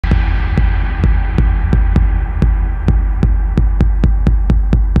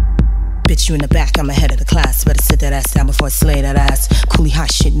you in the back, I'm ahead of the class. Better sit that ass down before I slay that ass. Coolie hot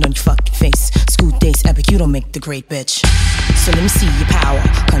shitting on your fucking face. School days epic, you don't make the great bitch. So let me see your power.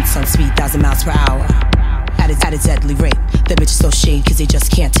 Cunts on speed, 1,000 miles per hour. At a deadly rate. That bitch is so shade, cause they just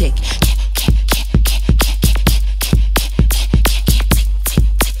can't take.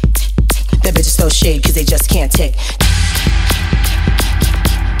 That bitch is so shade, cause they just can't take.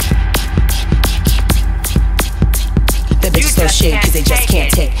 That bitch is so shade, cause they just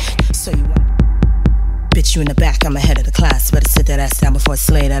can't take. So you want bitch, you in the back, I'm ahead of the class. Better sit that ass down before I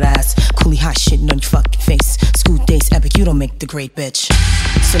slay that ass. Coolie hot shitting on your fucking face. School days epic, you don't make the great bitch.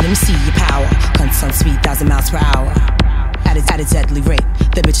 So let me see your power. Cunts on speed, 1,000 miles per hour. At a deadly rate.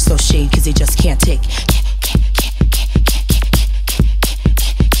 That bitch is so shade, cause they just can't take.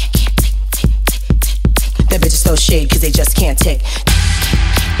 That bitch is so shade, cause they just can't take.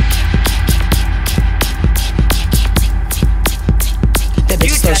 That bitch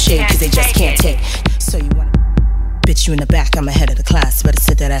is so shade, cause they just can't take. So you wanna bitch, you in the back, I'm ahead of the class. Better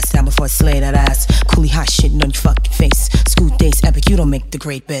sit that ass down before I slay that ass. Coolie hot shitting on your fucking face. School days epic, you don't make the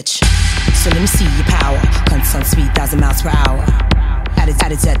great bitch. So let me see your power. Cunts on speed, 1,000 miles per hour. At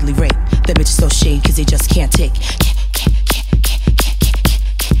a deadly rate. That bitch is so shade, cause they just can't take.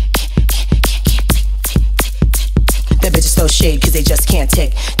 That bitch is so shade, cause they just can't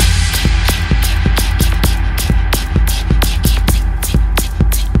take.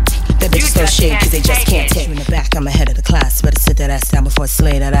 That bitch is so shade, cause they just can't take. You in the back, I'm ahead of the class. Better sit that ass down before I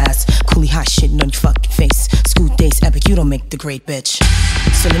slay that ass. Coolie hot shitting on your fucking face. School days epic, you don't make the great bitch.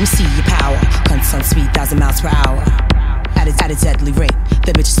 So let me see your power. Cunts on speed, 1,000 miles per hour. At a deadly rate.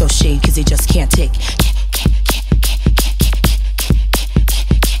 That bitch is so shade, cause they just can't take.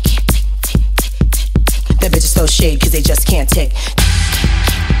 That bitch is so shade, cause they just can't take.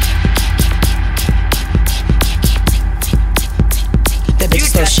 That bitch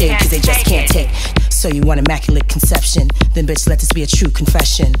is so shade, cause they just can't take. So you want immaculate conception? Then bitch, let this be a true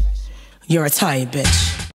confession. You're a tired bitch.